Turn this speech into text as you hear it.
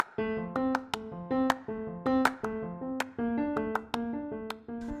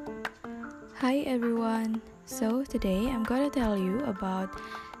Hi everyone! So today I'm going to tell you about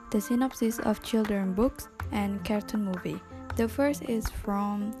the synopsis of children books and cartoon movie. The first is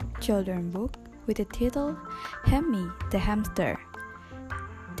from children book with the title Hemi the Hamster.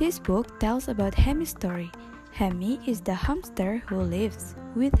 This book tells about Hemi's story. Hemi is the hamster who lives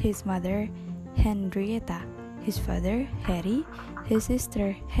with his mother Henrietta, his father Harry, his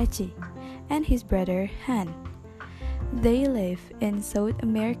sister Hetty, and his brother Han. They live in South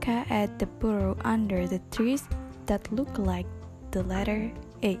America at the burrow under the trees that look like the letter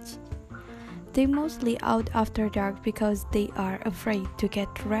H. They mostly out after dark because they are afraid to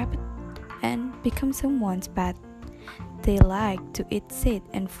get trapped and become someone's pet. They like to eat seed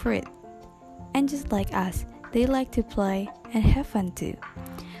and fruit. And just like us, they like to play and have fun too.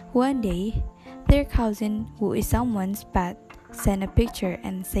 One day, their cousin, who is someone's pet, sent a picture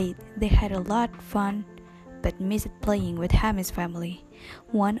and said they had a lot of fun but missed playing with Hami's family.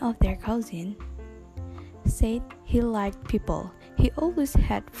 One of their cousins said he liked people. He always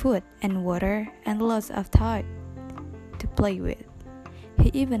had food and water and lots of toys to play with. He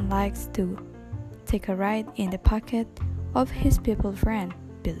even likes to take a ride in the pocket of his people friend,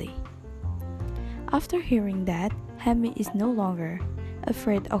 Billy. After hearing that, Hami is no longer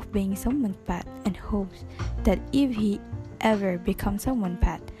afraid of being someone's pet and hopes that if he ever becomes someone's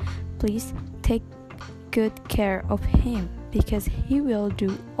pet, please take good care of him because he will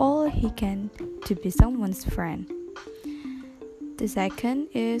do all he can to be someone's friend. The second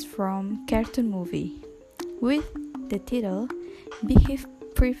is from cartoon movie with the title Behave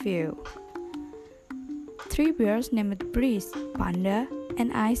Preview. Three bears named Breeze, Panda,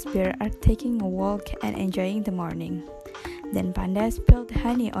 and Ice Bear are taking a walk and enjoying the morning. Then Panda spilled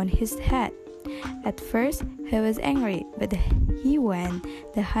honey on his head. At first, he was angry, but when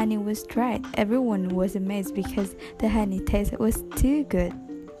the honey was dried, everyone was amazed because the honey taste was too good.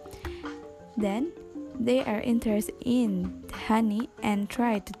 Then, they are interested in the honey and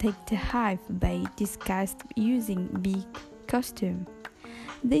try to take the hive by disguise using bee costume.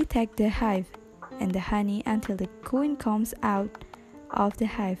 They take the hive and the honey until the queen comes out of the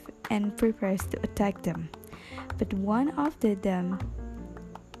hive and prepares to attack them. But one of them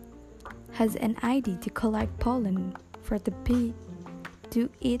has an idea to collect pollen for the bee to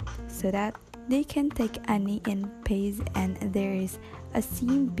eat so that they can take honey in peace, and there is a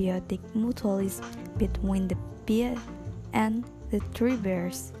symbiotic mutualism between the bee and the three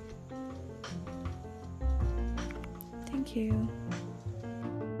bears. Thank you.